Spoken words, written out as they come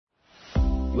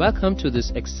Welcome to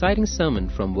this exciting sermon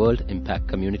from World Impact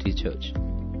Community Church.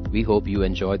 We hope you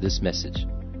enjoy this message.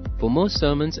 For more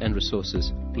sermons and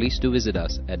resources, please do visit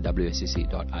us at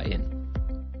wscc.in.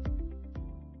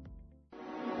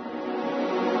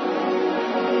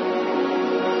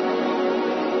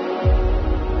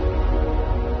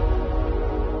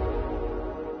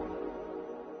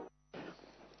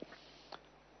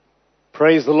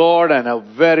 Praise the Lord, and a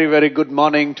very, very good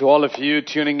morning to all of you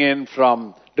tuning in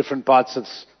from different parts of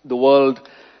the world.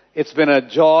 It's been a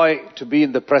joy to be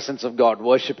in the presence of God,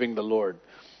 worshiping the Lord,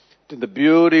 in the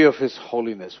beauty of His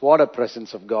holiness. What a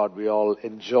presence of God we all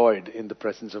enjoyed in the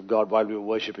presence of God while we were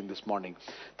worshiping this morning.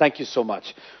 Thank you so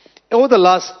much. Over the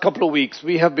last couple of weeks,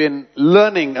 we have been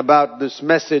learning about this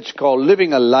message called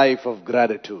Living a Life of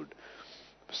Gratitude.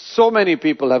 So many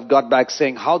people have got back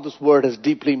saying how this word has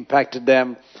deeply impacted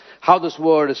them, how this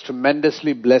word has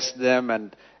tremendously blessed them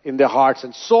and in their hearts.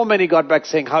 And so many got back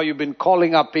saying how you've been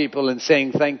calling up people and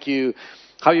saying thank you,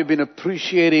 how you've been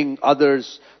appreciating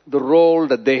others, the role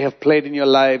that they have played in your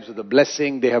lives, or the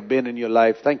blessing they have been in your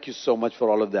life. Thank you so much for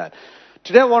all of that.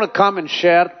 Today I want to come and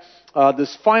share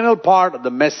this final part of the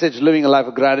message, Living a Life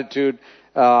of Gratitude,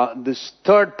 this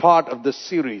third part of the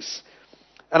series.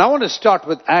 And I want to start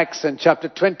with Acts and chapter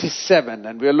 27,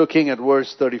 and we're looking at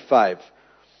verse 35.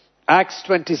 Acts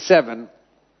 27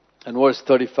 and verse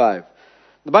 35.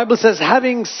 The Bible says,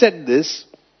 having said this,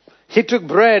 he took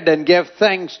bread and gave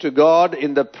thanks to God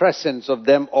in the presence of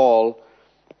them all,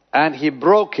 and he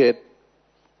broke it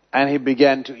and he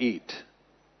began to eat.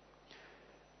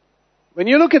 When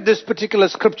you look at this particular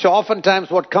scripture, oftentimes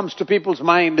what comes to people's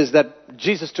mind is that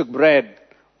Jesus took bread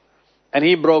and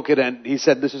he broke it and he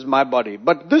said, this is my body.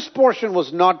 But this portion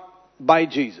was not by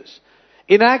Jesus.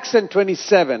 In Acts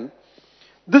 27,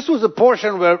 this was a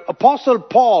portion where Apostle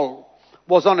Paul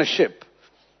was on a ship.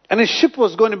 And his ship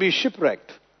was going to be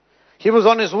shipwrecked. He was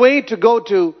on his way to go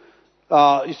to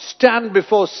stand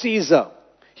before Caesar.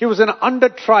 He was under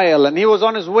trial and he was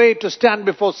on his way to stand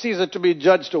before Caesar to be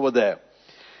judged over there.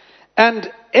 And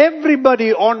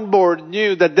everybody on board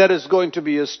knew that there is going to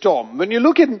be a storm. When you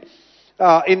look in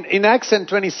Acts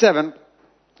 27,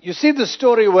 you see the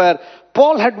story where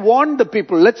Paul had warned the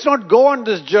people, let's not go on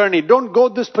this journey. Don't go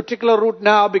this particular route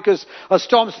now because a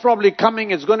storm's probably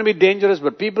coming. It's going to be dangerous.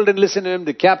 But people didn't listen to him.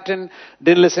 The captain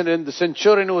didn't listen to him. The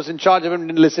centurion who was in charge of him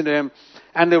didn't listen to him.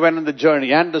 And they went on the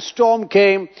journey. And the storm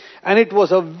came. And it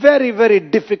was a very, very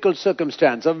difficult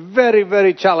circumstance. A very,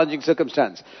 very challenging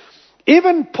circumstance.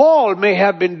 Even Paul may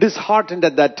have been disheartened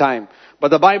at that time. But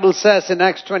the Bible says in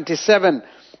Acts 27,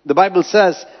 the Bible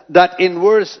says that in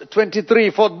verse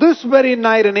 23, for this very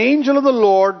night an angel of the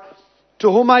Lord to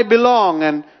whom I belong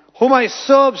and whom I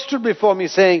serve stood before me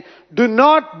saying, do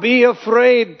not be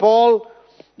afraid, Paul.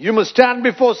 You must stand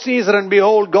before Caesar and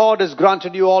behold, God has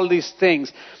granted you all these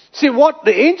things. See what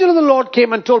the angel of the Lord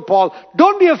came and told Paul,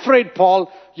 don't be afraid,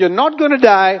 Paul. You're not going to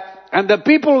die and the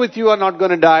people with you are not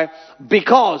going to die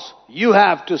because you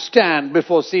have to stand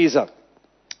before Caesar.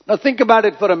 Now think about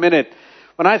it for a minute.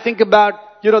 When I think about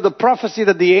the prophecy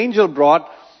that the angel brought,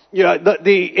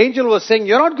 the angel was saying,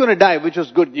 you're not going to die, which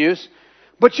was good news,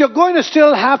 but you're going to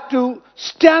still have to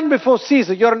stand before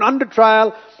Caesar. You're under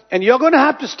trial, and you're going to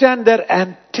have to stand there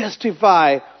and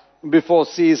testify before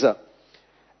Caesar.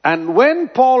 And when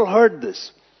Paul heard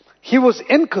this, he was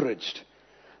encouraged.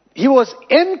 He was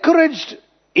encouraged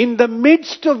in the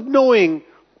midst of knowing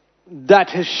that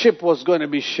his ship was going to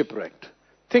be shipwrecked.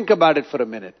 Think about it for a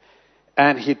minute.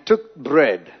 And he took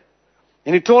bread.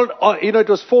 And he told, it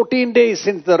was 14 days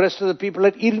since the rest of the people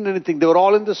had eaten anything. They were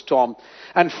all in the storm.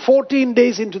 And 14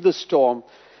 days into the storm,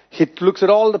 he looks at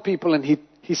all the people and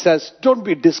he says, don't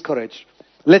be discouraged.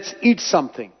 Let's eat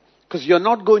something. Because you're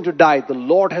not going to die. The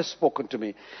Lord has spoken to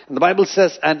me. And the Bible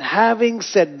says, and having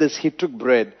said this, he took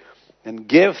bread and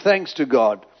gave thanks to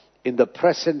God in the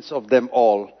presence of them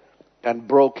all and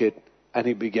broke it and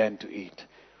he began to eat.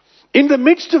 In the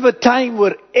midst of a time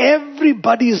where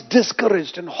everybody is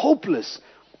discouraged and hopeless,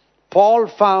 Paul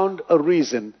found a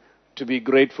reason to be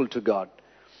grateful to God.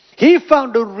 He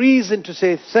found a reason to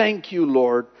say, thank you,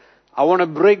 Lord. I want to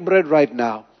break bread right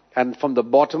now. And from the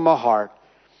bottom of my heart,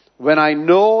 when I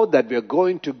know that we are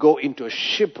going to go into a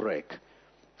shipwreck,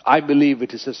 I believe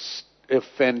it is a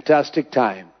fantastic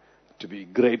time to be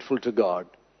grateful to God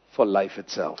for life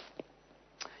itself.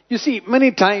 You see,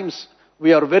 many times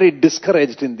we are very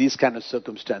discouraged in these kind of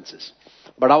circumstances.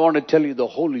 But I want to tell you the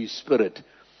Holy Spirit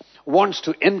wants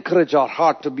to encourage our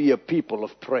heart to be a people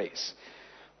of praise.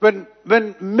 When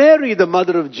Mary, the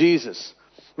mother of Jesus,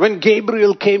 when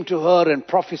Gabriel came to her and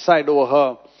prophesied over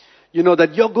her,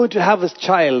 that you're going to have a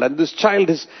child, and this child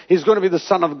he's going to be the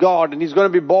Son of God, and he's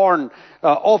going to be born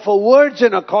of a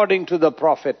virgin according to the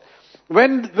prophet.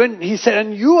 When he said,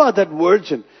 and you are that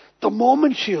virgin, the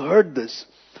moment she heard this,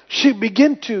 she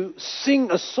began to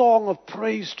sing a song of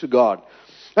praise to God.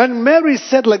 And Mary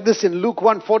said like this in Luke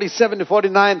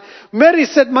 1:47-49, Mary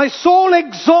said, my soul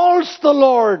exalts the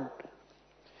Lord,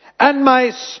 and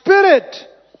my spirit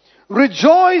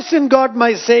rejoice in God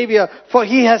my Savior, for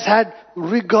he has had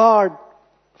regard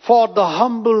for the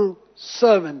humble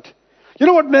servant. You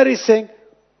know what Mary is saying?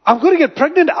 I'm going to get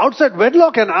pregnant outside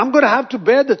wedlock and I'm going to have to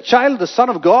bear the child, the Son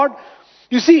of God.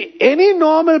 You see, any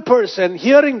normal person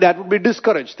hearing that would be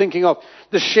discouraged, thinking of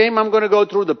the shame I'm going to go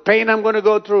through, the pain I'm going to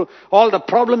go through, all the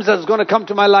problems that's going to come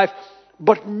to my life.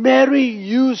 But Mary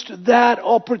used that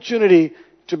opportunity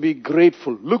to be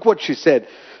grateful. Look what she said.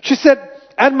 She said,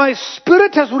 and my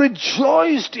spirit has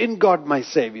rejoiced in God my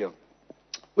Savior.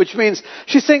 Which means,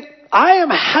 she's saying, I am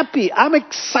happy, I'm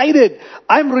excited,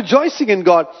 I'm rejoicing in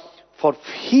God, for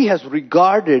he has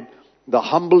regarded the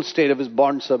humble state of his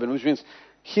bondservant, which means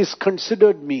he's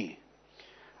considered me.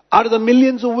 Out of the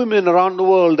millions of women around the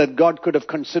world that God could have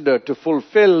considered to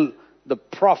fulfill the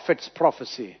prophet's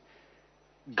prophecy,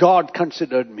 God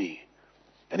considered me.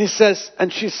 And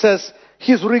she says,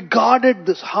 he's regarded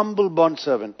this humble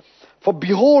bondservant. For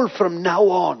behold, from now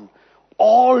on,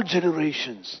 all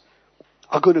generations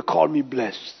are going to call me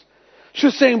blessed.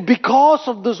 She's saying, because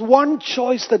of this one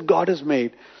choice that God has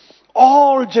made,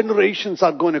 all generations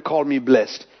are going to call me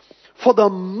blessed. For the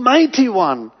mighty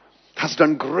one has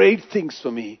done great things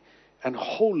for me, and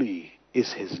holy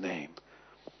is his name.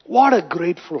 What a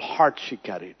grateful heart she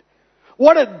carried.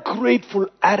 What a grateful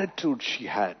attitude she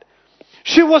had.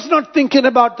 She was not thinking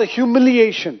about the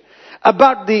humiliation,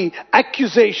 about the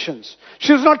accusations.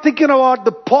 She was not thinking about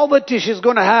the poverty she's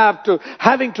going to have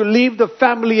having to leave the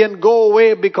family and go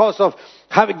away because of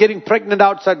getting pregnant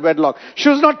outside wedlock. She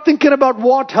was not thinking about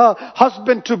what her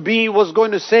husband-to-be was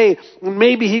going to say.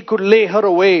 Maybe he could lay her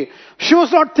away. She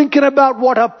was not thinking about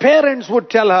what her parents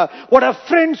would tell her, what her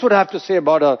friends would have to say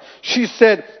about her. She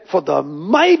said, for the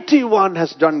mighty one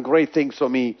has done great things for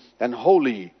me, and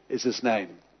holy is his name.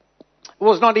 It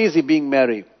was not easy being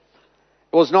Mary.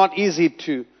 It was not easy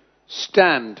to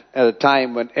stand at a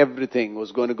time when everything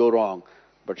was going to go wrong.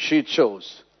 But she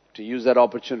chose to use that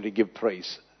opportunity to give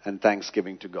praise and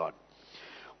thanksgiving to God.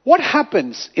 What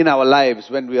happens in our lives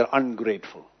when we are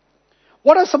ungrateful?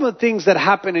 What are some of the things that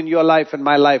happen in your life and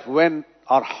my life when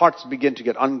our hearts begin to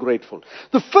get ungrateful?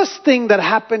 The first thing that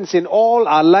happens in all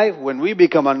our life when we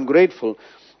become ungrateful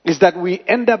is that we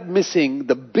end up missing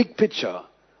the big picture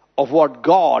of what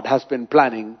God has been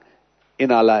planning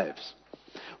in our lives.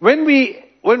 When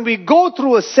we go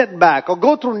through a setback or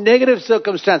go through negative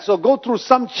circumstance or go through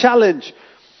some challenge,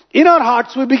 in our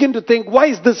hearts we begin to think, why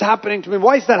is this happening to me?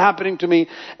 Why is that happening to me?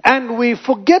 And we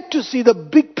forget to see the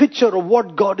big picture of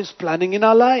what God is planning in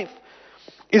our life.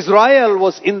 Israel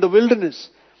was in the wilderness,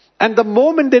 and the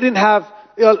moment they didn't have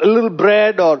a little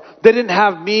bread or they didn't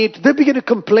have meat, they began to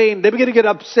complain, they began to get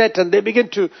upset, and they began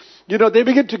to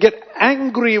get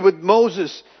angry with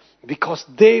Moses. Because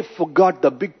they forgot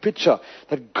the big picture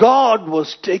that God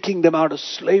was taking them out of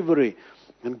slavery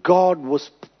and God was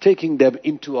taking them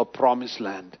into a promised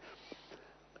land.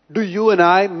 Do you and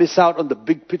I miss out on the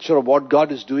big picture of what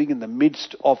God is doing in the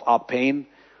midst of our pain?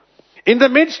 In the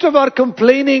midst of our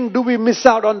complaining, do we miss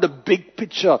out on the big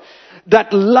picture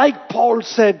that, like Paul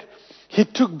said, he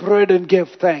took bread and gave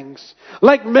thanks.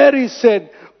 Like Mary said,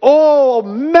 oh,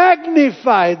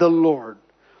 magnify the Lord,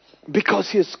 because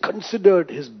he has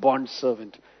considered his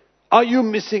bondservant. Are you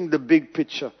missing the big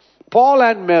picture? Paul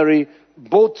and Mary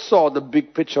both saw the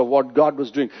big picture of what God was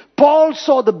doing. Paul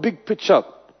saw the big picture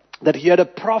that he had a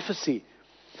prophecy.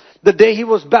 The day he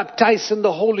was baptized in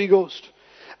the Holy Ghost,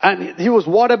 and he was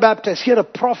water baptized, he had a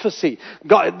prophecy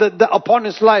upon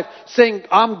his life saying,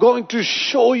 I'm going to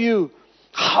show you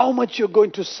how much you're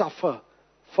going to suffer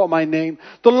for my name.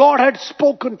 The Lord had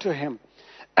spoken to him.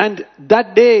 And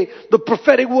that day, the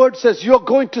prophetic word says, you're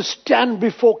going to stand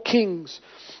before kings.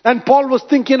 And Paul was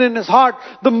thinking in his heart,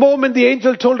 the moment the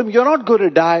angel told him, you're not going to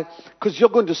die, because you're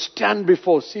going to stand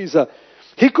before Caesar.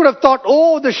 He could have thought,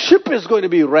 oh, the ship is going to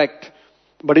be wrecked.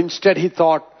 But instead he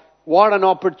thought, what an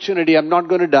opportunity, I'm not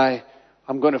going to die.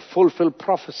 I'm going to fulfill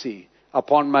prophecy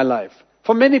upon my life.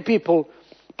 For many people,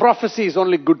 prophecy is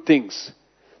only good things.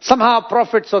 Somehow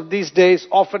prophets of these days,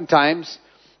 oftentimes,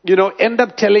 end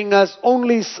up telling us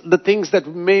only the things that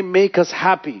may make us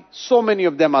happy. So many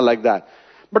of them are like that.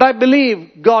 But I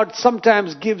believe God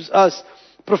sometimes gives us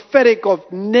prophetic of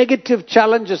negative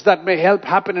challenges that may help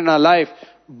happen in our life,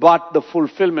 but the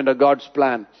fulfillment of God's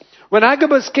plan. When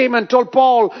Agabus came and told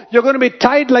Paul, you're going to be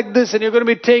tied like this and you're going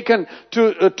to be taken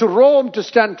to Rome to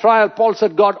stand trial, Paul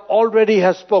said, God already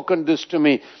has spoken this to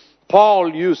me.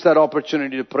 Paul used that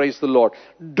opportunity to praise the Lord.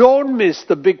 Don't miss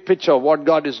the big picture of what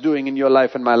God is doing in your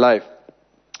life and my life.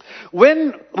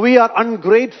 When we are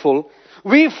ungrateful,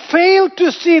 we fail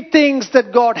to see things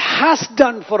that God has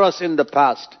done for us in the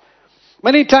past.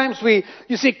 Many times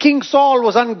you see, King Saul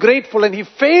was ungrateful and he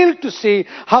failed to see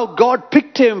how God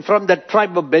picked him from that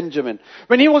tribe of Benjamin.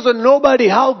 When he was a nobody,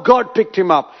 how God picked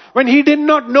him up. When he did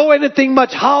not know anything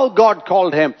much, how God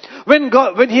called him. When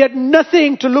he had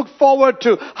nothing to look forward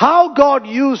to, how God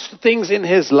used things in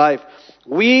his life.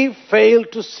 We fail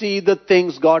to see the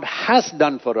things God has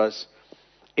done for us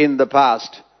in the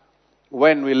past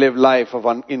when we live life of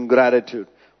ingratitude.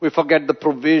 We forget the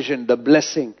provision, the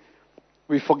blessing.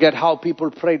 We forget how people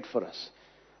prayed for us.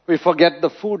 We forget the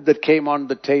food that came on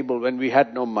the table when we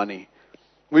had no money.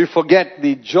 We forget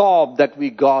the job that we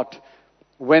got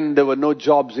when there were no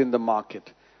jobs in the market.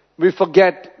 We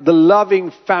forget the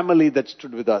loving family that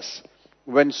stood with us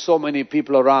when so many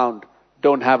people around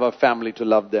don't have a family to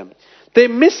love them. They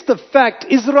miss the fact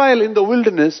Israel in the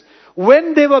wilderness,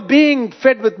 when they were being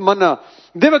fed with manna,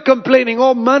 they were complaining,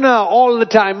 oh, manna all the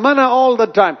time, manna all the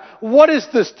time. What is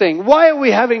this thing? Why are we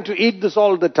having to eat this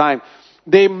all the time?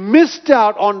 They missed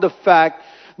out on the fact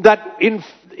that in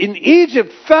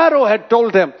Egypt, Pharaoh had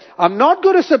told them, I'm not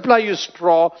going to supply you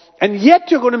straw, and yet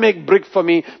you're going to make brick for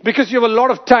me because you have a lot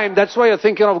of time. That's why you're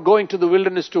thinking of going to the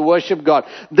wilderness to worship God.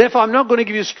 Therefore, I'm not going to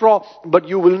give you straw, but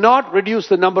you will not reduce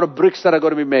the number of bricks that are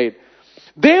going to be made.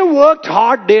 They worked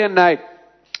hard day and night.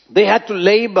 They had to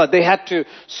labor, they had to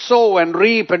sow and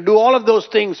reap and do all of those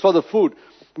things for the food.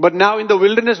 But now in the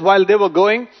wilderness, while they were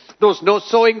going, there was no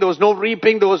sowing, there was no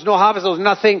reaping, there was no harvest, there was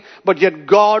nothing. But yet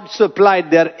God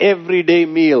supplied their everyday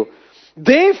meal.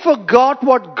 They forgot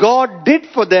what God did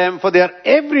for them for their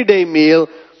everyday meal.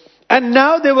 And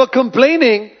now they were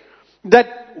complaining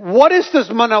that, what is this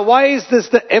manna? Why is this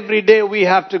the everyday we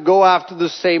have to go after the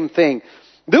same thing?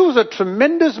 There was a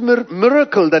tremendous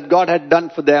miracle that God had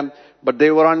done for them. But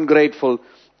they were ungrateful,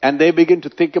 and they began to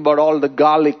think about all the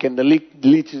garlic and the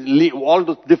leeches, all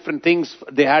the different things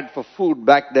they had for food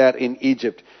back there in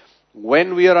Egypt.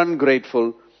 When we are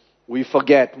ungrateful, we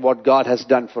forget what God has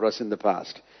done for us in the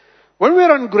past. When we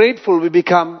are ungrateful, we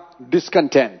become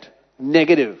discontent,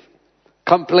 negative,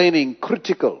 complaining,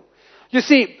 critical. You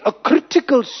see, a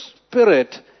critical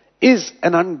spirit is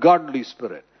an ungodly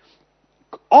spirit.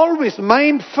 Always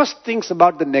mind first thinks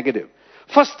about the negative.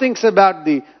 First thinks about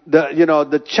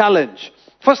the challenge.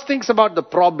 First thinks about the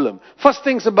problem. First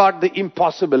thinks about the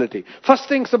impossibility. First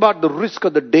thinks about the risk or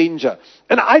the danger.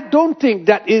 And I don't think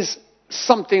that is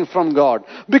something from God.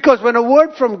 Because when a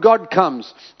word from God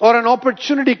comes, or an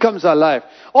opportunity comes our life,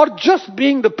 or just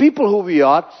being the people who we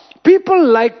are, people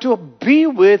like to be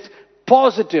with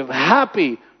positive,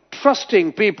 happy,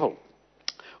 trusting people.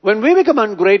 When we become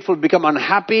ungrateful, become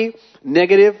unhappy,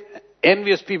 negative,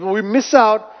 envious people, we miss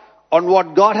out on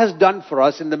what God has done for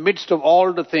us in the midst of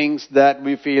all the things that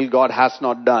we feel God has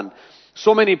not done.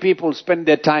 So many people spend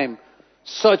their time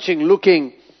searching,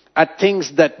 looking at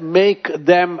things that make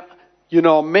them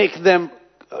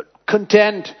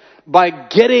content by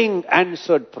getting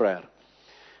answered prayer.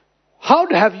 How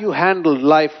have you handled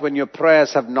life when your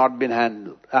prayers have not been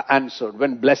answered,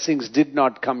 when blessings did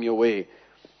not come your way?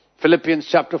 Philippians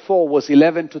chapter 4, verse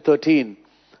 11 to 13.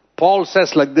 Paul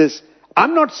says like this,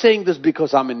 I'm not saying this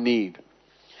because I'm in need.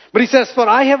 But he says, for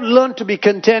I have learned to be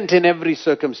content in every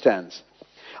circumstance.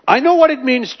 I know what it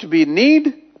means to be in need,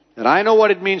 and I know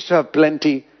what it means to have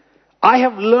plenty. I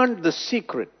have learned the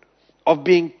secret of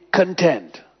being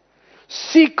content.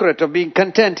 Secret of being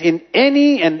content in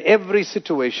any and every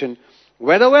situation,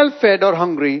 whether well fed or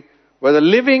hungry, whether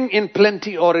living in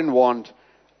plenty or in want.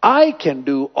 I can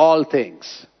do all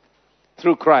things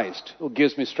through Christ who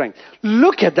gives me strength.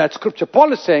 Look at that scripture.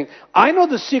 Paul is saying, I know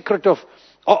the secret of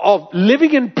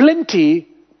living in plenty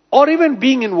or even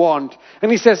being in want.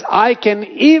 And he says, I can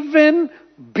even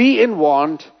be in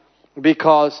want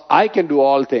because I can do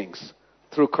all things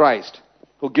through Christ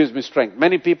who gives me strength.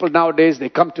 Many people nowadays, they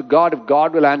come to God if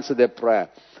God will answer their prayer.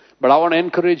 But I want to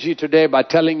encourage you today by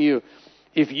telling you,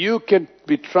 if you can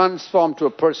be transformed to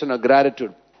a person of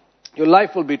gratitude, your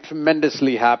life will be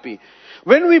tremendously happy.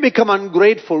 When we become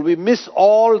ungrateful, we miss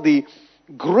all the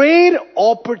great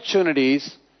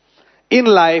opportunities in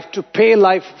life to pay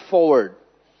life forward.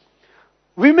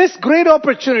 We miss great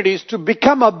opportunities to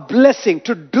become a blessing,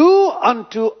 to do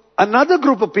unto another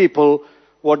group of people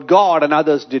what God and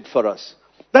others did for us.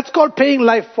 That's called paying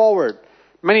life forward.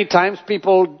 Many times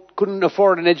people couldn't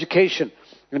afford an education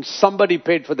and somebody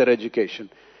paid for their education.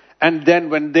 And then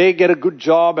when they get a good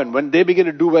job and when they begin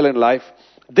to do well in life,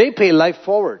 they pay life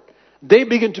forward. They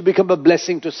begin to become a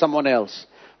blessing to someone else.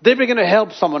 They begin to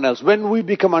help someone else. When we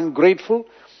become ungrateful,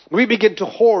 we begin to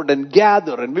hoard and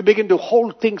gather and we begin to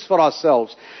hold things for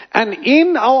ourselves. And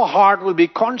in our heart we'll be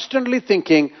constantly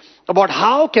thinking about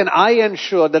how can I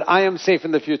ensure that I am safe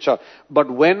in the future. But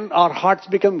when our hearts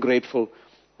become grateful,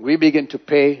 we begin to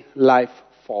pay life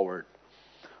forward.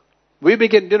 We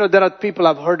begin, there are people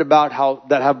I've heard about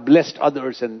that have blessed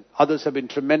others and others have been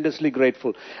tremendously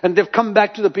grateful. And they've come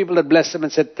back to the people that blessed them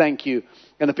and said, thank you.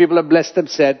 And the people that blessed them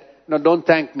said, no, don't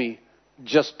thank me.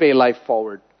 Just pay life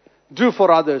forward. Do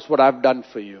for others what I've done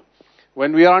for you.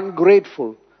 When we are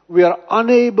ungrateful, we are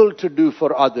unable to do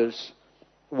for others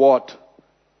what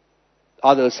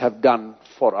others have done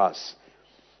for us.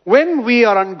 When we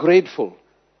are ungrateful,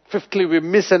 fifthly, we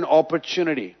miss an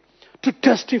opportunity to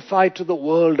testify to the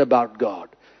world about God.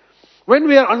 When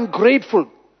we are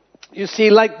ungrateful, you see,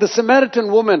 like the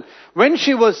Samaritan woman, when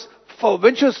she was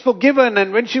forgiven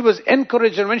and when she was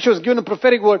encouraged and when she was given a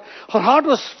prophetic word, her heart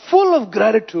was full of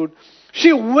gratitude.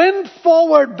 She went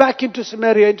forward back into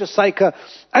Samaria, into Sychar,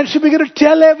 and she began to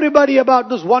tell everybody about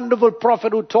this wonderful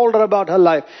prophet who told her about her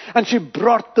life. And she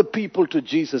brought the people to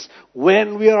Jesus.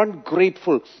 When we are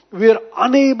ungrateful, we are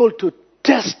unable to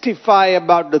testify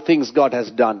about the things God has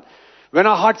done. When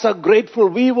our hearts are grateful,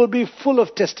 we will be full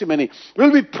of testimony.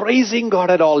 We'll be praising God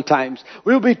at all times.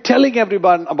 We'll be telling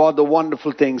everyone about the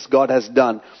wonderful things God has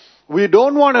done. We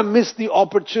don't want to miss the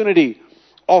opportunity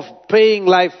of paying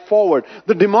life forward.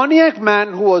 The demoniac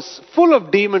man who was full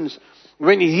of demons,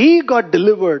 when he got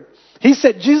delivered, he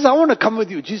said, Jesus, I want to come with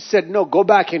you. Jesus said, no, go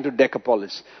back into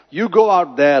Decapolis. You go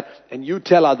out there and you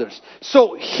tell others.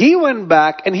 So he went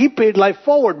back and he paid life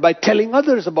forward by telling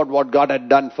others about what God had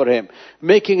done for him,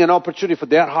 making an opportunity for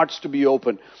their hearts to be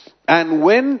open. And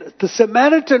when the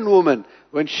Samaritan woman,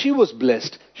 when she was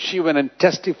blessed, she went and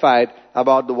testified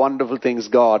about the wonderful things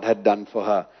God had done for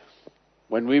her.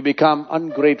 When we become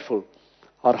ungrateful,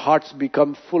 our hearts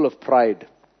become full of pride.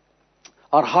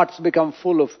 Our hearts become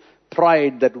full of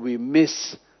pride that we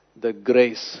miss the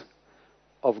grace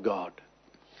of God.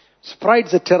 So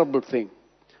pride's a terrible thing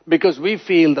because we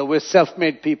feel that we're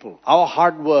self-made people. Our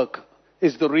hard work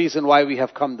is the reason why we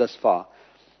have come thus far.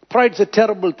 Pride's a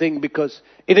terrible thing because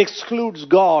it excludes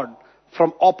God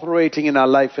from operating in our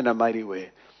life in a mighty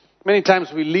way. Many times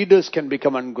we leaders can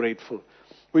become ungrateful.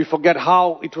 We forget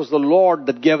how it was the Lord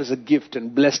that gave us a gift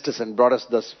and blessed us and brought us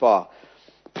thus far.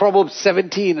 Proverbs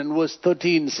 17 and verse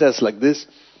 13 says like this,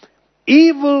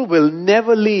 evil will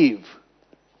never leave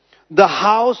the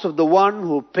house of the one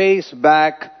who pays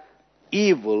back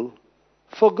evil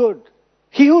for good.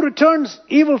 He who returns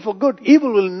evil for good,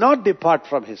 evil will not depart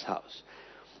from his house.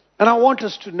 And I want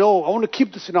us to know, I want to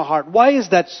keep this in our heart. Why is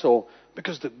that so?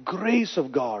 Because the grace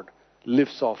of God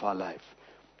lifts off our life.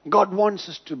 God wants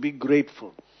us to be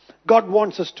grateful. God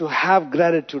wants us to have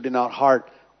gratitude in our heart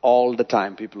all the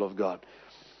time, people of God.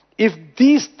 If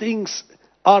these things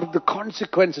are the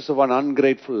consequences of an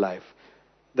ungrateful life,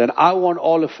 then I want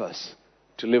all of us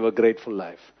to live a grateful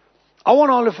life. I want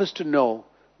all of us to know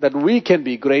that we can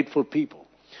be grateful people.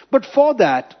 But for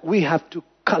that, we have to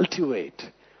cultivate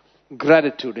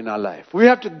gratitude in our life. We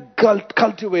have to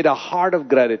cultivate a heart of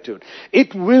gratitude.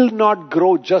 It will not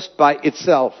grow just by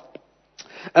itself.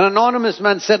 An anonymous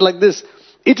man said like this,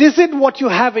 it isn't what you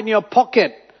have in your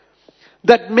pocket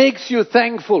that makes you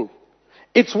thankful.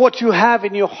 It's what you have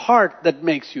in your heart that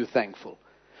makes you thankful.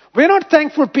 We're not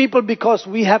thankful people because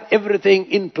we have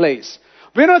everything in place.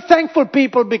 We're not thankful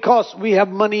people because we have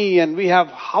money and we have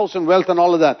house and wealth and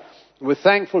all of that. We're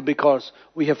thankful because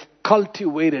we have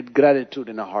cultivated gratitude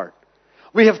in our heart.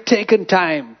 We have taken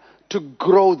time to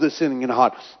grow this in our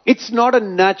heart. It's not a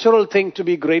natural thing to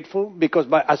be grateful because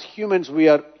as humans we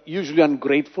are usually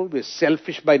ungrateful. We're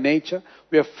selfish by nature.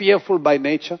 We are fearful by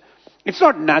nature. It's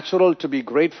not natural to be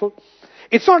grateful.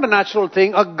 It's not a natural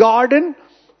thing. A garden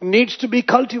needs to be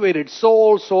cultivated. So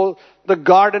also the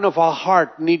garden of our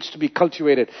heart needs to be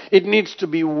cultivated. It needs to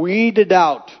be weeded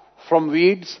out from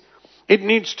weeds. It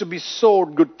needs to be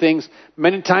sowed good things.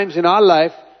 Many times in our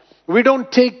life, we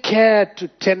don't take care to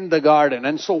tend the garden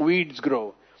and so weeds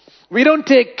grow. We don't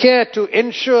take care to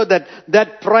ensure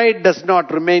that pride does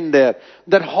not remain there.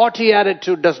 That haughty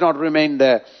attitude does not remain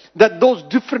there. That those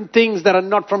different things that are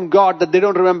not from God, that they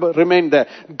don't remain there.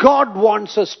 God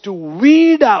wants us to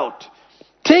weed out.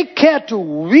 Take care to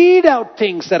weed out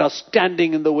things that are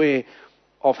standing in the way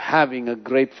of having a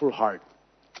grateful heart.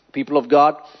 People of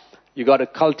God, you got to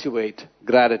cultivate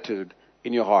gratitude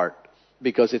in your heart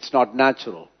because it's not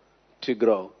natural to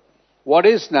grow. What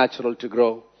is natural to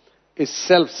grow is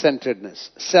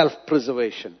self-centeredness,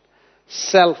 self-preservation,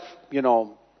 self,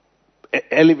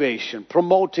 elevation,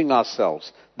 promoting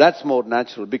ourselves. That's more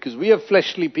natural because we are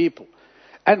fleshly people.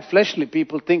 And fleshly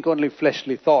people think only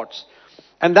fleshly thoughts.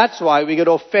 And that's why we get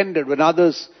offended when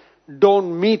others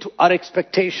don't meet our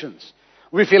expectations.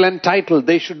 We feel entitled.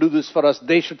 They should do this for us.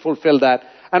 They should fulfill that.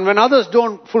 And when others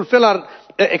don't fulfill our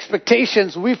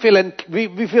expectations, we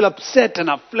feel upset and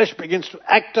our flesh begins to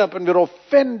act up and we're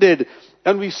offended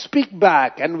and we speak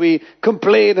back and we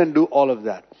complain and do all of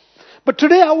that. But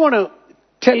today I want to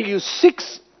tell you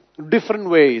 6 different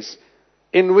ways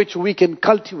in which we can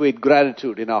cultivate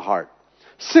gratitude in our heart.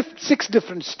 6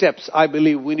 different steps I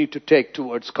believe we need to take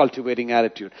towards cultivating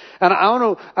attitude. And I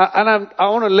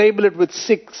want to label it with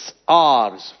 6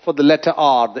 R's for the letter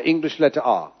R, the English letter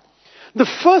R. The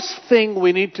first thing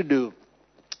we need to do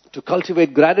to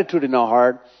cultivate gratitude in our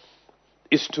heart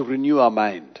is to renew our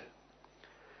mind.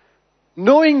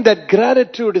 Knowing that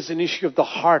gratitude is an issue of the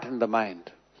heart and the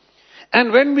mind.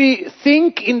 And when we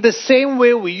think in the same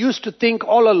way we used to think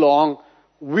all along,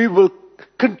 we will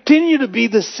continue to be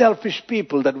the selfish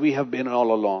people that we have been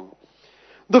all along.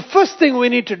 The first thing we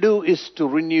need to do is to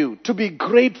renew, to be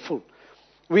grateful.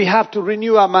 We have to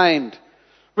renew our mind.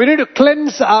 We need to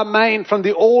cleanse our mind from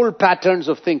the old patterns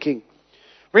of thinking.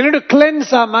 We need to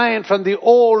cleanse our mind from the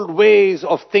old ways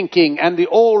of thinking and the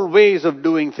old ways of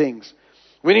doing things.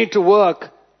 We need to work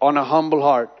on a humble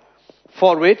heart,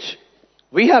 for which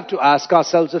we have to ask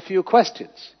ourselves a few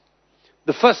questions.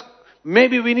 The first,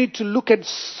 maybe we need to look and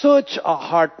search our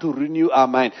heart to renew our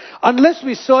mind. Unless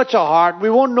we search our heart, we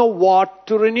won't know what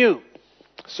to renew.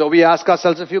 So we ask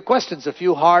ourselves a few questions, a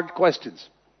few hard questions.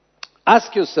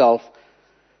 Ask yourself,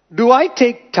 do I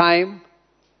take time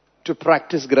to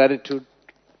practice gratitude?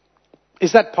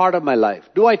 Is that part of my life?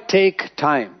 Do I take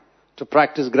time to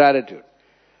practice gratitude?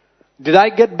 Did I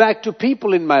get back to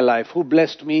people in my life who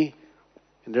blessed me?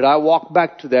 And did I walk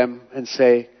back to them and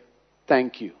say,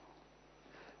 thank you?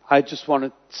 I just want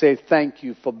to say thank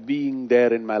you for being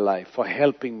there in my life, for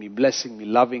helping me, blessing me,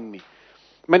 loving me.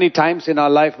 Many times in our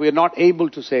life, we are not able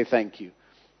to say thank you.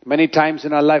 Many times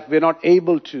in our life, we are not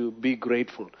able to be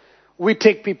grateful. We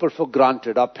take people for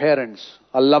granted, our parents,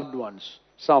 our loved ones,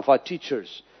 some of our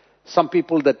teachers, some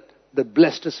people that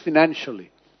blessed us financially,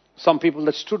 some people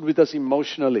that stood with us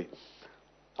emotionally.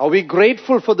 Are we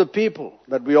grateful for the people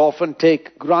that we often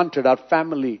take granted, our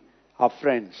family, our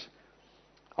friends,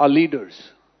 our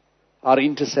leaders, our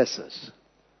intercessors,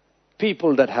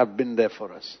 people that have been there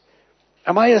for us?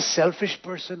 Am I a selfish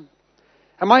person?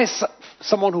 Am I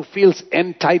someone who feels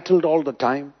entitled all the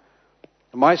time?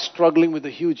 Am I struggling with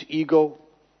a huge ego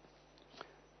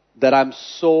that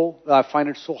I find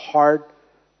it so hard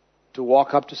to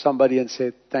walk up to somebody and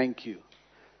say, thank you?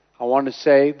 I want to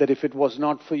say that if it was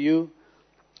not for you,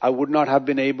 I would not have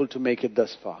been able to make it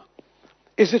thus far.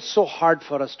 Is it so hard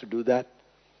for us to do that?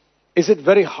 Is it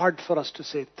very hard for us to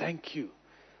say thank you?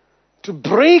 To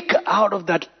break out of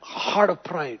that heart of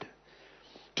pride.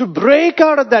 To break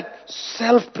out of that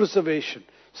self-preservation,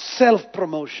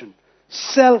 self-promotion,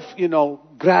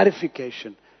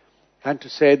 gratification. And to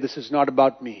say this is not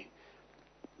about me.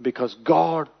 Because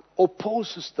God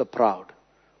opposes the proud.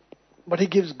 But He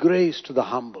gives grace to the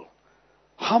humble.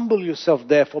 Humble yourself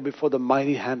therefore before the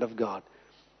mighty hand of God.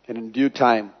 And in due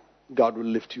time, God will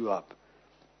lift you up.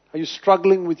 Are you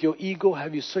struggling with your ego?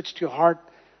 Have you searched your heart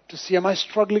to see, am I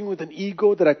struggling with an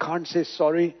ego that I can't say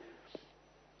sorry?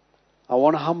 I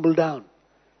want to humble down.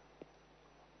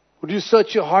 Would you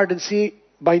search your heart and see,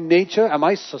 by nature, am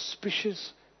I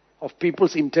suspicious of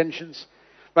people's intentions?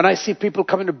 When I see people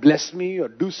coming to bless me or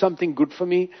do something good for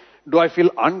me, do I feel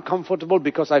uncomfortable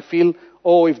because I feel,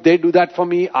 if they do that for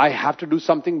me, I have to do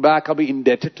something back, I'll be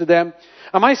indebted to them?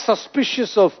 Am I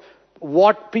suspicious of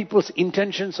what people's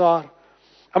intentions are?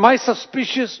 Am I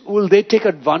suspicious, will they take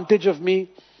advantage of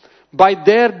me? By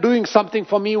their doing something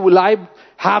for me, will I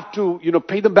have to,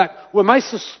 pay them back? Am I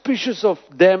suspicious of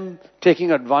them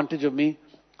taking advantage of me?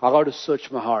 I've got to search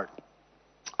my heart.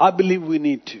 I believe we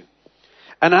need to.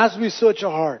 And as we search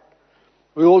our heart,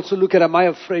 we also look at, am I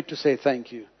afraid to say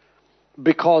thank you?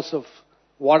 Because of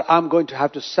what I'm going to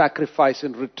have to sacrifice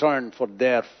in return for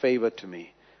their favor to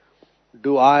me.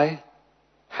 Do I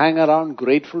hang around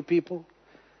grateful people?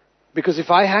 Because if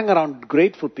I hang around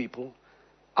grateful people,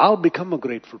 I'll become a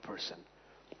grateful person.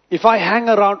 If I hang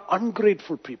around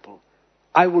ungrateful people,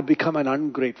 I will become an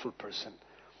ungrateful person.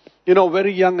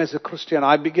 Very young as a Christian,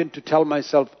 I began to tell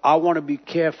myself, I want to be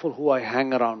careful who I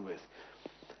hang around with.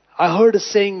 I heard a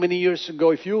saying many years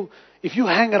ago, if you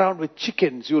hang around with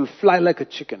chickens, you'll fly like a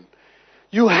chicken.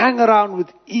 You hang around with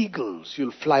eagles,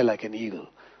 you'll fly like an eagle.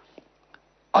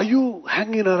 Are you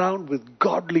hanging around with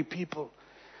godly people?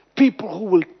 People who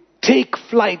will take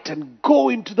flight and go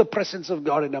into the presence of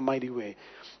God in a mighty way.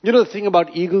 You know the thing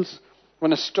about eagles?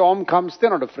 When a storm comes, they're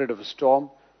not afraid of a storm.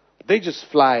 They just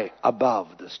fly above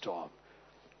the storm.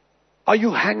 Are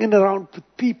you hanging around with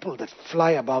people that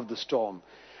fly above the storm?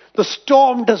 The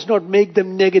storm does not make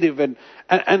them negative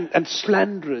and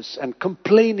slanderous and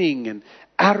complaining and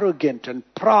arrogant and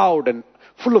proud and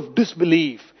full of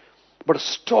disbelief. But a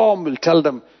storm will tell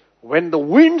them, when the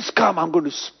winds come, I'm going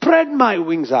to spread my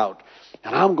wings out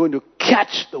and I'm going to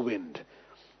catch the wind,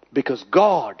 because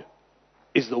God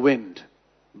is the wind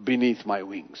beneath my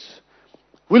wings.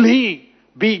 Will you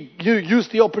use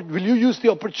the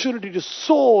opportunity to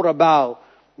soar above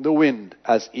the wind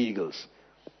as eagles?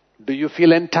 Do you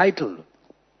feel entitled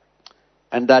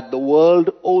and that the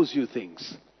world owes you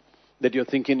things? That you're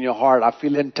thinking in your heart, I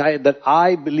feel entitled, that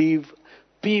I believe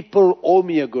people owe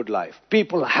me a good life.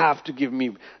 People have to give me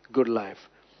a good life.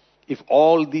 If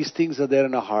all these things are there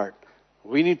in our heart,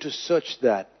 we need to search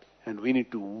that and we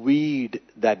need to weed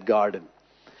that garden.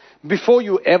 Before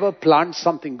you ever plant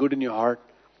something good in your heart,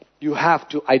 you have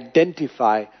to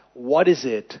identify, what is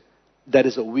it that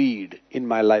is a weed in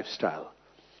my lifestyle?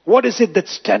 What is it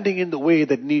that's standing in the way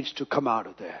that needs to come out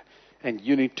of there? And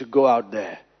you need to go out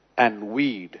there and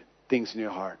weed things in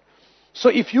your heart. So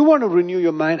if you want to renew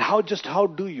your mind, how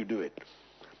do you do it?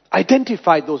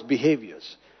 Identify those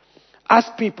behaviors.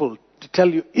 Ask people to tell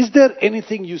you, is there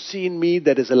anything you see in me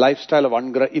that is a lifestyle of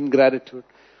ingratitude?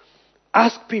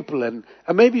 Ask people and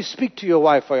maybe speak to your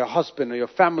wife or your husband or your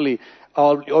family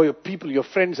or your people, your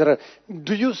friends.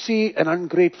 Do you see an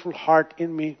ungrateful heart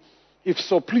in me? If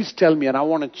so, please tell me and I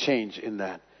want to change in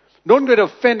that. Don't get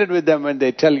offended with them when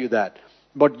they tell you that,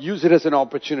 but use it as an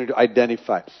opportunity to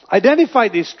identify. Identify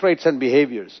these traits and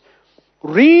behaviors.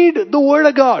 Read the Word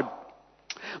of God.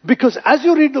 Because as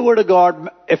you read the Word of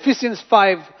God, Ephesians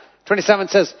 5:27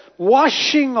 says,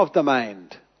 washing of the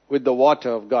mind with the water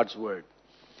of God's Word.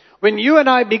 When you and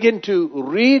I begin to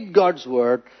read God's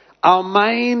Word, our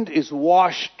mind is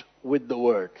washed with the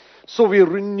Word. So we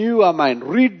renew our mind.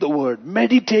 Read the Word.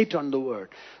 Meditate on the Word.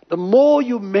 The more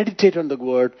you meditate on the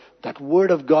Word, that Word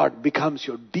of God becomes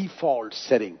your default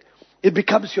setting. It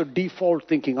becomes your default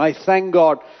thinking. I thank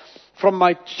God from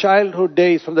my childhood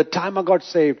days, from the time I got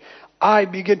saved, I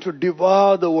begin to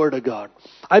devour the Word of God.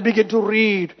 I begin to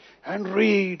read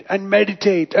and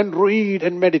meditate and read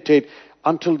and meditate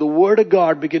until the Word of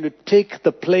God begin to take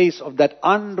the place of that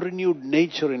unrenewed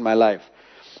nature in my life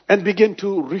and begin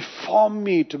to reform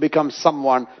me to become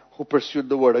someone who pursued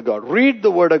the Word of God. Read the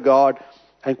Word of God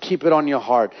and keep it on your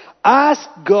heart. Ask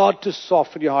God to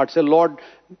soften your heart. Say, Lord,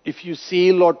 if you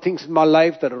see, Lord, things in my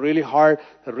life that are really hard,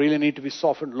 that really need to be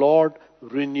softened, Lord,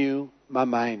 renew my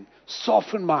mind.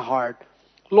 Soften my heart.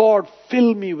 Lord,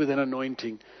 fill me with an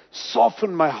anointing.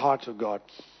 Soften my heart, oh God.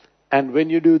 And when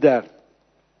you do that,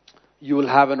 you will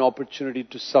have an opportunity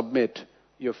to submit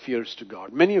your fears to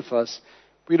God. Many of us,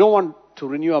 we don't want to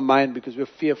renew our mind because we're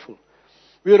fearful.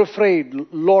 We are afraid,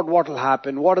 Lord, what will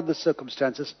happen? What are the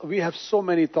circumstances? We have so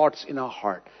many thoughts in our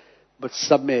heart. But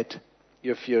submit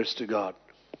your fears to God.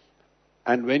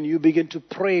 And when you begin to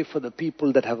pray for the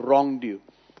people that have wronged you,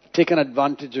 taken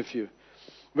advantage of you,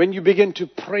 when you begin to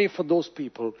pray for those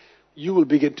people, you will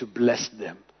begin to bless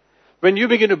them. When you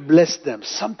begin to bless them,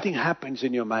 something happens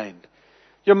in your mind.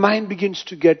 Your mind begins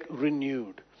to get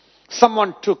renewed.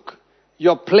 Someone took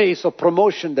your place or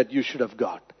promotion that you should have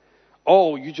got.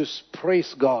 Oh, you just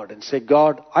praise God and say,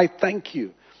 God, I thank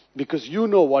you because you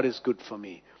know what is good for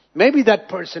me. Maybe that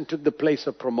person took the place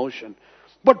of promotion.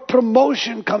 But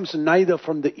promotion comes neither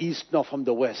from the east nor from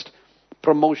the west.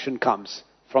 Promotion comes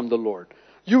from the Lord.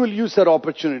 You will use that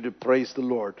opportunity to praise the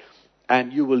Lord.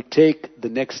 And you will take the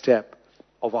next step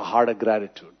of a heart of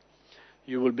gratitude.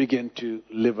 You will begin to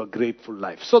live a grateful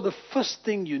life. So the first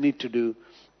thing you need to do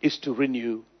is to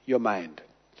renew your mind.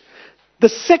 The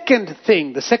second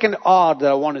thing, the second R that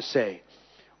I want to say,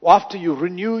 after you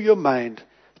renew your mind,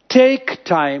 take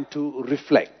time to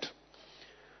reflect.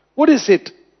 What is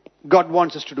it God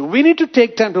wants us to do? We need to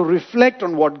take time to reflect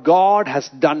on what God has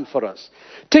done for us.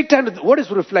 Take time to, what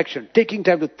is reflection? Taking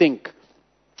time to think.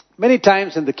 Many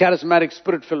times in the charismatic,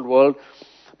 spirit-filled world,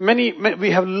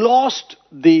 we have lost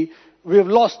the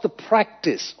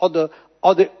practice or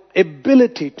the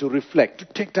ability to reflect, to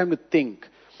take time to think.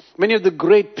 Many of the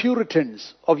great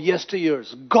Puritans of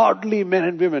yesteryears, godly men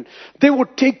and women, they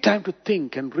would take time to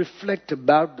think and reflect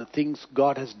about the things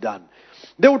God has done.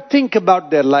 They would think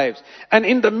about their lives. And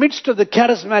in the midst of the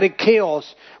charismatic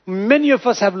chaos, many of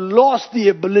us have lost the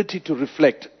ability to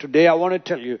reflect. Today I want to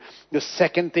tell you, the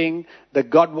second thing that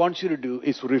God wants you to do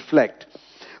is reflect.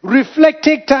 Reflect,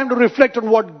 take time to reflect on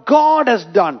what God has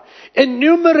done.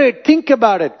 Enumerate, think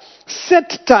about it.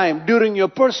 Set time during your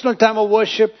personal time of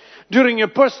worship, during your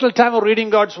personal time of reading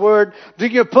God's Word,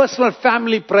 during your personal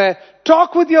family prayer.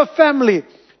 Talk with your family.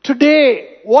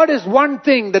 Today, what is one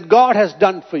thing that God has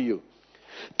done for you?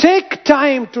 Take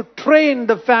time to train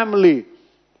the family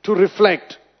to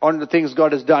reflect on the things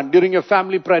God has done. During your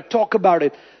family prayer, talk about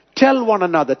it. Tell one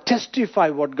another. Testify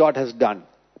what God has done.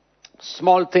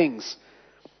 Small things.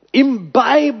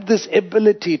 Imbibe this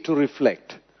ability to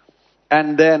reflect.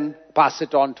 And then pass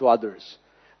it on to others.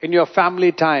 In your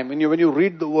family time, when you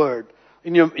read the Word,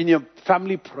 in your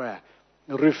family prayer,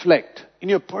 reflect. In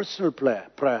your personal prayer,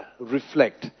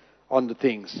 reflect on the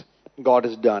things God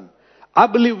has done. I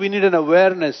believe we need an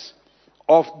awareness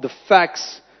of the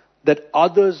facts that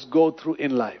others go through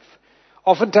in life.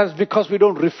 Oftentimes, because we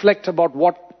don't reflect about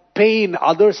what pain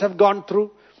others have gone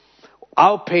through,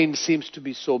 our pain seems to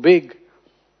be so big.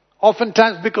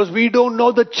 Oftentimes, because we don't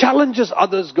know the challenges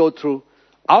others go through,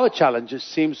 our challenges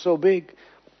seem so big.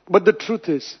 But the truth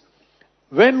is,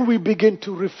 when we begin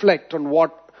to reflect on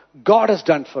what God has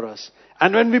done for us,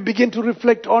 and when we begin to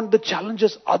reflect on the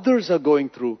challenges others are going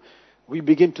through, we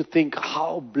begin to think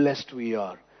how blessed we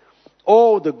are.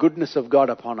 Oh, the goodness of God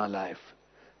upon our life.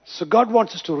 So God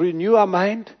wants us to renew our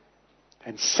mind.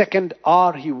 And second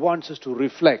R, He wants us to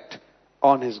reflect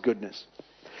on His goodness.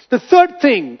 The third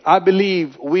thing I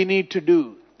believe we need to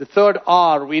do, the third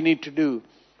R we need to do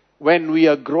when we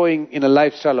are growing in a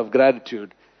lifestyle of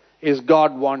gratitude, is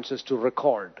God wants us to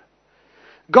record.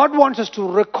 God wants us to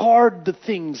record the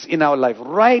things in our life.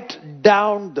 Write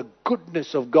down the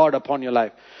goodness of God upon your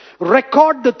life.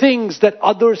 Record the things that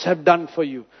others have done for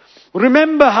you.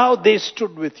 Remember how they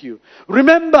stood with you.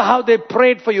 Remember how they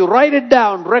prayed for you. Write it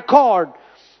down. Record.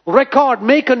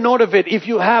 Make a note of it if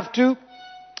you have to.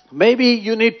 Maybe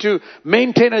you need to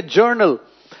maintain a journal.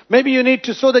 Maybe you need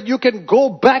to, so that you can go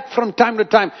back from time to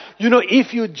time.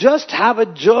 If you just have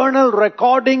a journal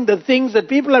recording the things that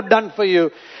people have done for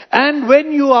you, and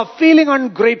when you are feeling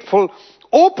ungrateful,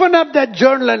 open up that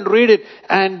journal and read it,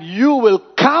 and you will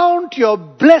count your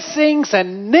blessings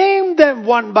and name them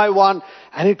one by one,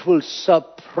 and it will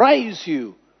surprise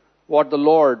you what the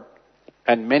Lord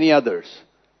and many others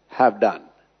have done.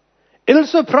 It will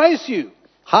surprise you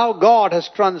how God has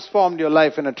transformed your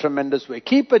life in a tremendous way.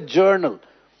 Keep a journal.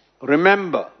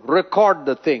 Remember, record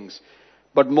the things.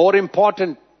 But more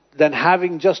important than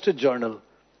having just a journal,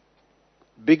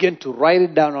 begin to write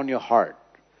it down on your heart.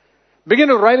 Begin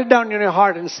to write it down in your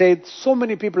heart and say, so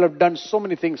many people have done so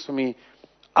many things for me.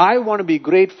 I want to be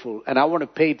grateful and I want to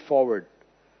pay it forward.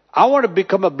 I want to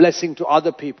become a blessing to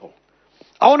other people.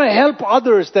 I want to help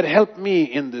others that help me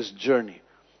in this journey.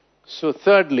 So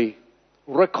thirdly,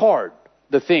 record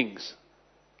the things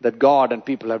that God and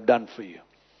people have done for you.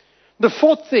 The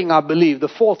fourth thing, I believe, the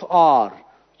fourth R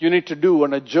you need to do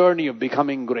on a journey of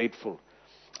becoming grateful.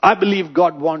 I believe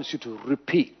God wants you to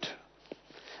repeat.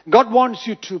 God wants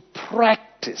you to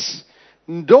practice.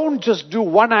 Don't just do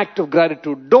one act of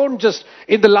gratitude. Don't just,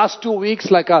 in the last 2 weeks,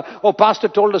 pastor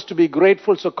told us to be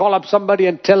grateful, so call up somebody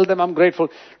and tell them I'm grateful.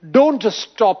 Don't just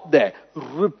stop there.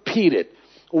 Repeat it.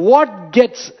 What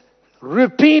gets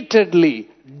repeatedly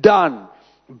done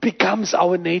becomes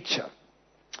our nature.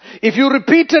 If you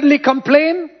repeatedly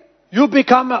complain, you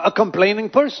become a complaining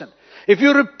person. If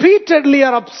you repeatedly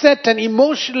are upset and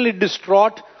emotionally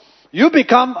distraught, you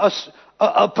become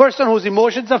a person whose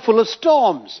emotions are full of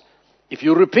storms. If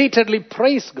you repeatedly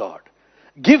praise God,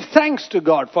 give thanks to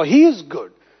God, for He is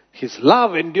good. His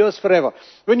love endures forever.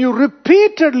 When you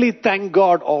repeatedly thank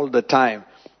God all the time,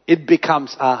 it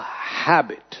becomes a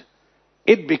habit.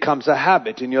 It becomes a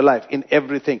habit in your life, in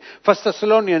everything. 1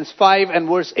 Thessalonians 5 and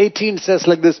verse 18 says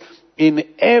like this, in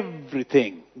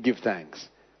everything give thanks.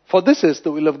 For this is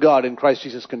the will of God in Christ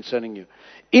Jesus concerning you.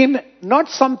 In not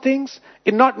some things,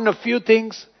 not in a few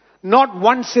things, not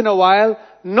once in a while,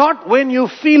 not when you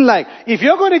feel like. If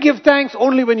you're going to give thanks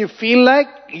only when you feel like,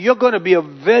 you're going to be a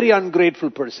very ungrateful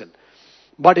person.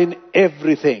 But in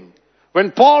everything.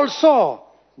 When Paul saw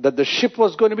that the ship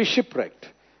was going to be shipwrecked,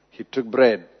 he took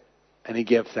bread and he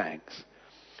gave thanks.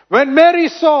 When Mary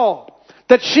saw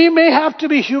that she may have to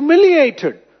be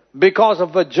humiliated because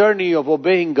of a journey of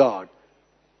obeying God,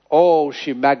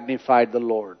 she magnified the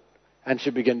Lord and she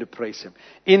began to praise Him.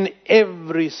 In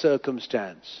every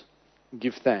circumstance,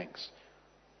 give thanks.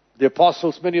 The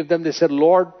apostles, many of them, they said,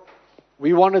 Lord,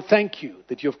 we want to thank you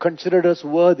that you've considered us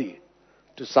worthy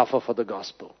to suffer for the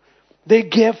gospel. They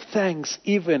gave thanks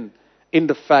even in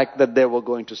the fact that they were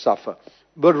going to suffer.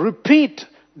 But repeat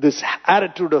this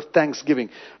attitude of thanksgiving.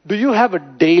 Do you have a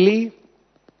daily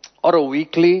or a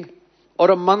weekly or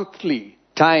a monthly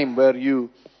time where you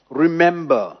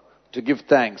Remember to give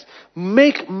thanks.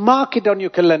 Mark it on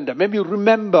your calendar. Maybe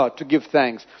remember to give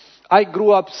thanks. I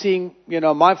grew up seeing,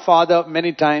 my father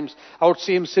many times. I would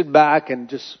see him sit back and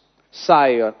just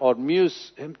sigh or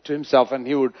muse to himself, and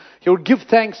he would give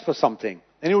thanks for something.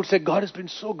 And he would say, God has been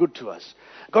so good to us.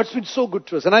 God's been so good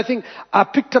to us. And I think I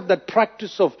picked up that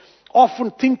practice of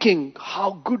often thinking,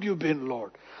 how good you've been,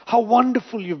 Lord. How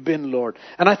wonderful you've been, Lord.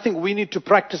 And I think we need to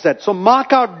practice that. So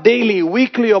mark out daily,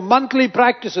 weekly, or monthly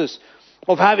practices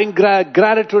of having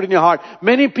gratitude in your heart.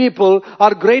 Many people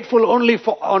are grateful only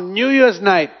on New Year's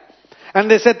night. And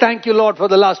they say, thank you, Lord, for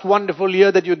the last wonderful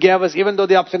year that you gave us, even though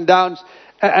the ups and downs.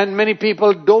 And many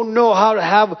people don't know how to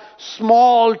have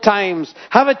small times.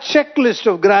 Have a checklist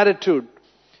of gratitude.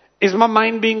 Is my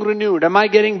mind being renewed? Am I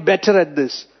getting better at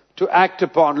this to act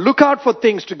upon? Look out for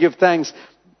things to give thanks.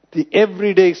 The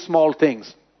everyday small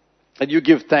things. And you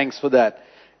give thanks for that.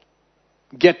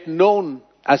 Get known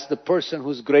as the person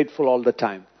who's grateful all the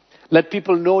time. Let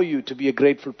people know you to be a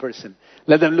grateful person.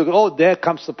 Let them look, oh, there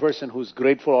comes the person who's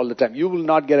grateful all the time. You will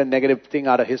not get a negative thing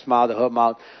out of his mouth or her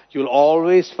mouth. You'll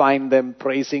always find them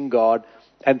praising God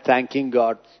and thanking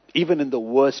God, even in the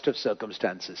worst of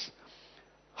circumstances.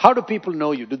 How do people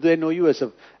know you? Do they know you as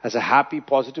a happy,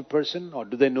 positive person? Or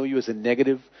do they know you as a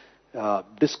negative,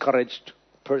 discouraged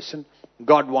person?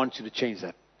 God wants you to change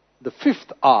that. The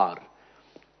fifth hour,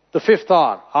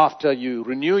 after you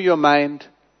renew your mind,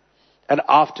 and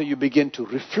after you begin to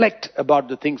reflect about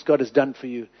the things God has done for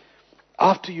you,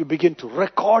 after you begin to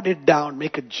record it down,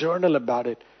 make a journal about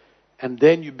it, and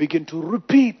then you begin to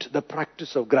repeat the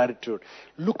practice of gratitude.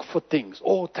 Look for things.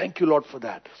 Oh, thank you, Lord, for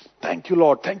that. Thank you,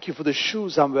 Lord. Thank you for the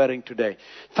shoes I'm wearing today.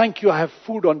 Thank you, I have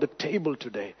food on the table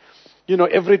today.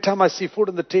 Every time I see food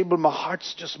on the table, my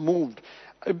heart's just moved.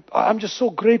 I'm just so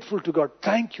grateful to God.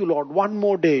 Thank you, Lord. One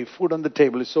more day, food on the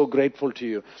table is so grateful to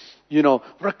you.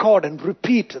 Record and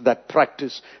repeat that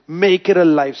practice. Make it a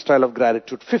lifestyle of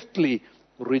gratitude. Fifthly,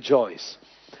 rejoice.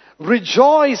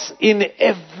 Rejoice in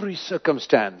every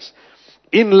circumstance.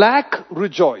 In lack,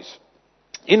 rejoice.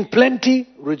 In plenty,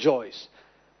 rejoice.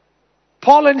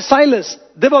 Paul and Silas,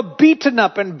 they were beaten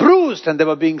up and bruised, and they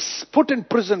were being put in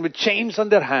prison with chains on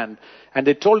their hand. And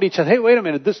they told each other, hey, wait a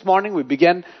minute, this morning we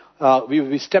began,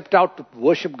 we stepped out to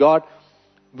worship God.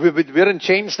 We're in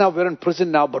chains now, we're in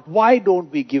prison now, but why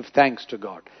don't we give thanks to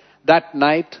God? That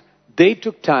night, they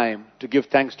took time to give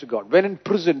thanks to God. When in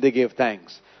prison, they gave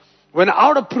thanks. When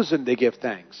out of prison, they gave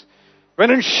thanks.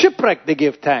 When in shipwreck, they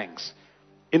gave thanks.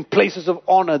 In places of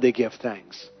honor, they gave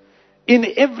thanks. In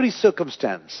every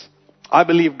circumstance, I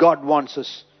believe God wants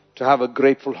us to have a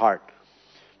grateful heart.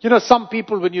 Some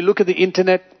people, when you look at the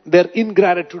internet, their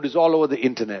ingratitude is all over the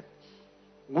internet.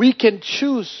 We can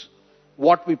choose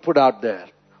what we put out there.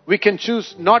 We can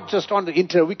choose not just on the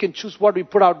internet, we can choose what we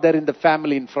put out there in the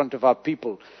family in front of our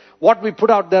people. What we put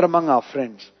out there among our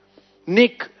friends.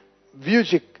 Nick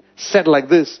Vujicic said like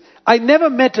this, I never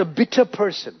met a bitter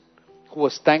person who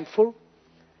was thankful,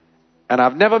 and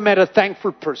I've never met a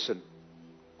thankful person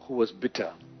who was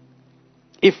bitter.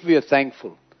 If we are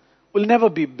thankful, we'll never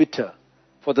be bitter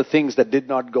for the things that did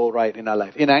not go right in our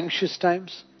life. In anxious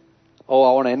times, I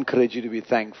want to encourage you to be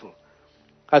thankful.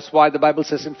 That's why the Bible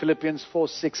says in Philippians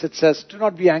 4:6, it says, do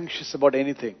not be anxious about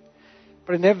anything,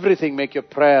 but in everything make your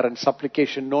prayer and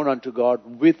supplication known unto God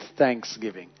with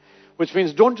thanksgiving. Which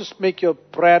means don't just make your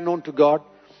prayer known to God,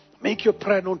 make your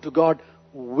prayer known to God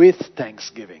with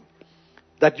thanksgiving.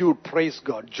 That you would praise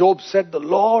God. Job said, the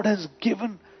Lord has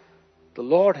given, the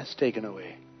Lord has taken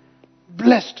away.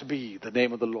 Blessed be the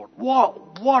name of the Lord.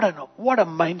 Wow, what a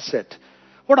mindset.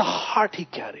 What a heart he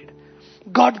carried.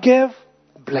 God gave,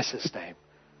 bless his name.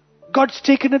 God's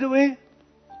taken it away,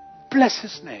 bless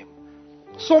his name.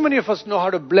 So many of us know how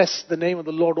to bless the name of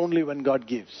the Lord only when God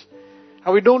gives.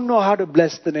 And we don't know how to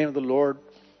bless the name of the Lord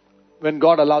when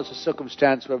God allows a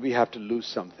circumstance where we have to lose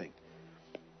something.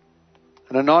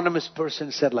 An anonymous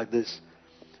person said like this,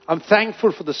 I'm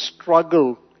thankful for the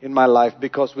struggle in my life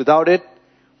because without it,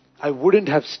 I wouldn't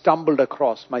have stumbled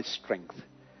across my strength.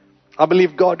 I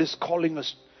believe God is calling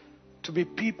us to be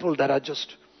people that are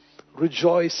just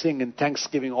rejoicing in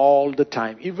thanksgiving all the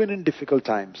time, even in difficult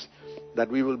times,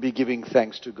 that we will be giving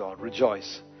thanks to God.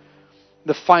 Rejoice.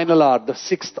 The final hour, the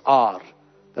sixth hour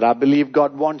that I believe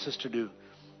God wants us to do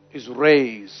is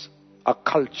raise a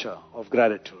culture of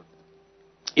gratitude.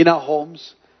 In our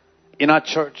homes, in our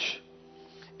church,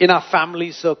 in our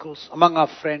family circles, among our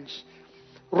friends.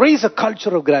 Raise a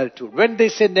culture of gratitude. When they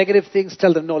say negative things,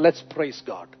 tell them, no, let's praise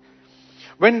God.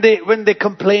 When they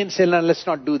complain, say, no, let's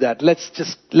not do that. Let's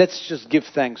just give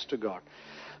thanks to God.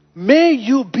 May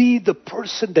you be the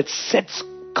person that sets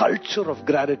culture of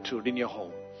gratitude in your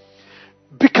home.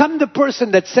 Become the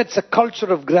person that sets a culture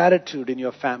of gratitude in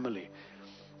your family.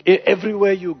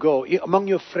 Everywhere you go, among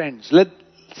your friends,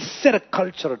 set a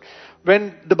culture.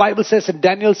 When the Bible says in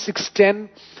Daniel 6:10,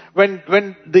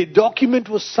 when the document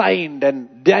was signed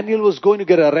and Daniel was going to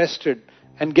get arrested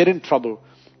and get in trouble,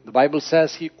 the Bible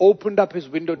says he opened up his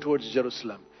window towards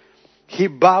Jerusalem. He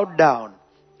bowed down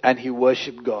and he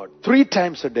worshipped God 3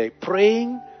 times a day,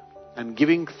 praying and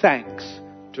giving thanks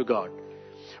to God.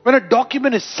 When a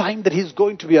document is signed that he's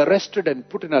going to be arrested and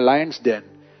put in a lion's den,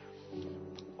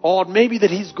 or maybe that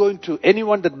he's going to,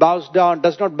 anyone that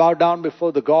does not bow down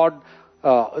before the God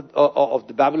of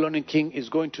the Babylonian king is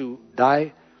going to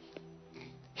die,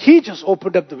 he just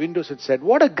opened up the windows and said,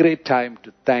 what a great time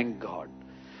to thank God.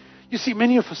 You see,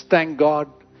 many of us thank God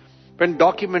when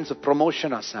documents of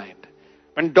promotion are signed,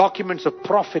 when documents of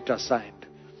profit are signed,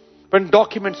 when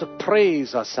documents of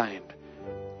praise are signed.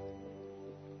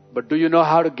 But do you know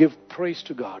how to give praise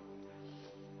to God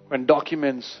when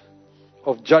documents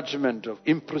of judgment, of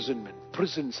imprisonment,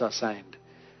 prisons are signed,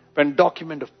 when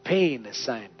document of pain is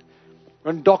signed,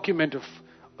 when document of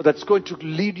that's going to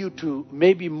lead you to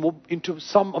maybe move into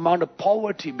some amount of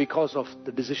poverty because of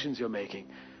the decisions you're making?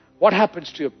 What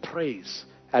happens to your praise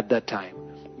at that time?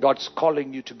 God's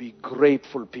calling you to be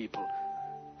grateful people.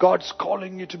 God's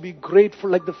calling you to be grateful,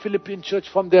 like the Philippine church,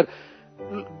 from their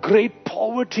great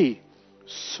poverty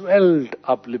swelled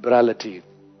up liberality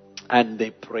and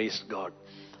they praised God.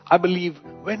 I believe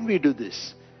when we do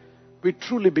this, we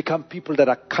truly become people that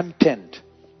are content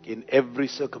in every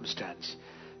circumstance.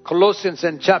 Colossians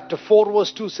in chapter 4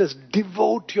 verse 2 says,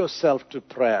 devote yourself to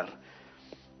prayer,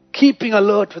 keeping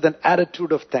alert with an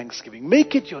attitude of thanksgiving.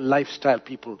 Make it your lifestyle,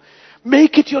 people.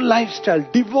 Make it your lifestyle,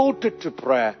 devoted to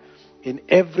prayer, in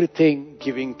everything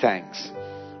giving thanks.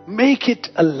 Make it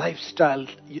a lifestyle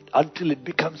until it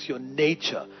becomes your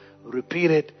nature. Repeat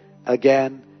it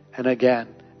again and again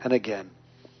and again.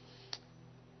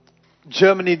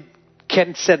 Germany,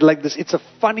 Kent said like this, it's a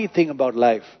funny thing about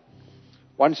life.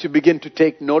 Once you begin to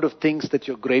take note of things that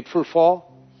you're grateful for,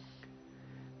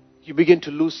 you begin to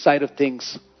lose sight of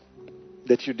things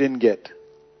that you didn't get.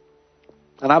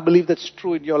 And I believe that's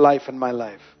true in your life and my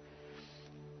life.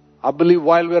 I believe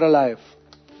while we're alive,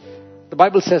 the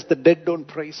Bible says the dead don't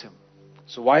praise Him.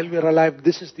 So while we're alive,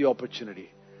 this is the opportunity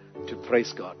to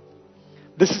praise God.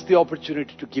 This is the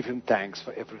opportunity to give Him thanks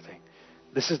for everything.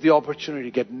 This is the opportunity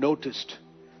to get noticed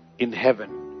in heaven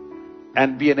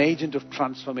and be an agent of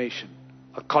transformation,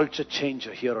 a culture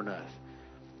changer here on earth.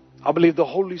 I believe the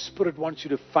Holy Spirit wants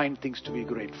you to find things to be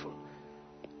grateful.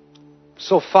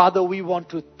 So Father, we want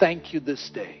to thank you this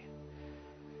day.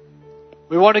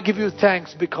 We want to give you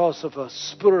thanks because of a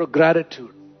spirit of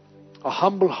gratitude, a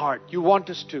humble heart. You want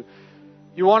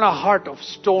a heart of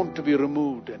stone to be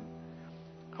removed and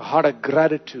a heart of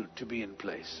gratitude to be in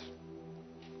place.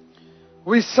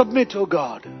 We submit, oh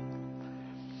God.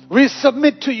 We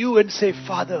submit to you and say,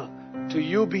 Father, to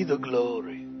you be the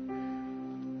glory.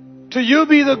 To you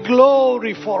be the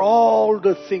glory for all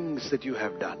the things that you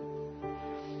have done.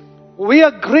 We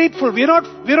are grateful. We're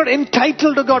not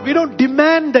entitled to God. We don't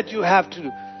demand that you have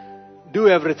to do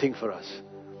everything for us.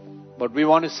 But we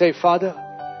want to say, Father,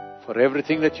 for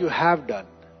everything that you have done,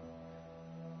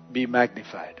 be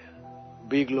magnified,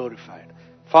 be glorified.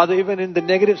 Father, even in the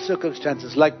negative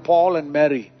circumstances, like Paul and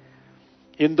Mary,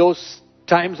 in those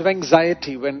times of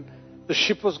anxiety when the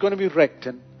ship was going to be wrecked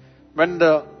and when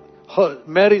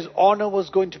Mary's honor was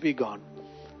going to be gone,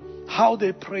 how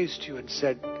they praised you and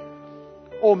said,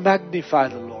 oh, magnify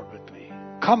the Lord with me.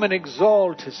 Come and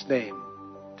exalt His name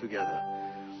together.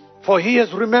 For He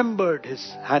has remembered His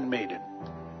handmaiden,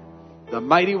 the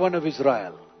mighty one of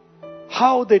Israel.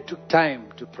 How they took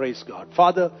time to praise God.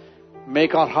 Father,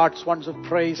 make our hearts ones of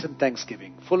praise and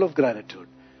thanksgiving, full of gratitude,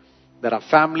 that our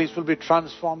families will be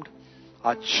transformed,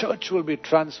 our church will be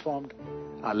transformed,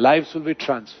 our lives will be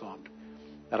transformed,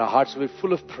 that our hearts will be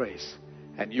full of praise.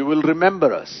 And you will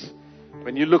remember us.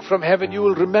 When you look from heaven, you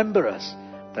will remember us,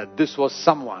 that this was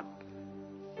someone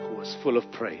who was full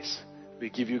of praise. We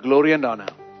give you glory and honor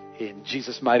in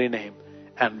Jesus' mighty name.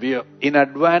 And we are in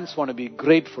advance want to be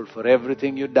grateful for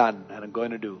everything you've done and are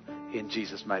going to do in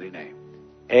Jesus' mighty name.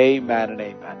 Amen and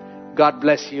amen. God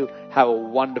bless you. Have a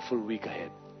wonderful week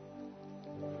ahead.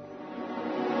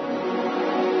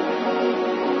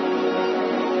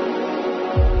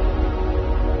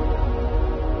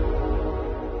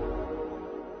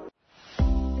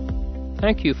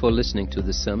 Thank you for listening to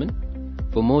this sermon.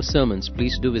 For more sermons,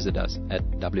 please do visit us at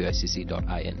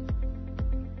wicc.in.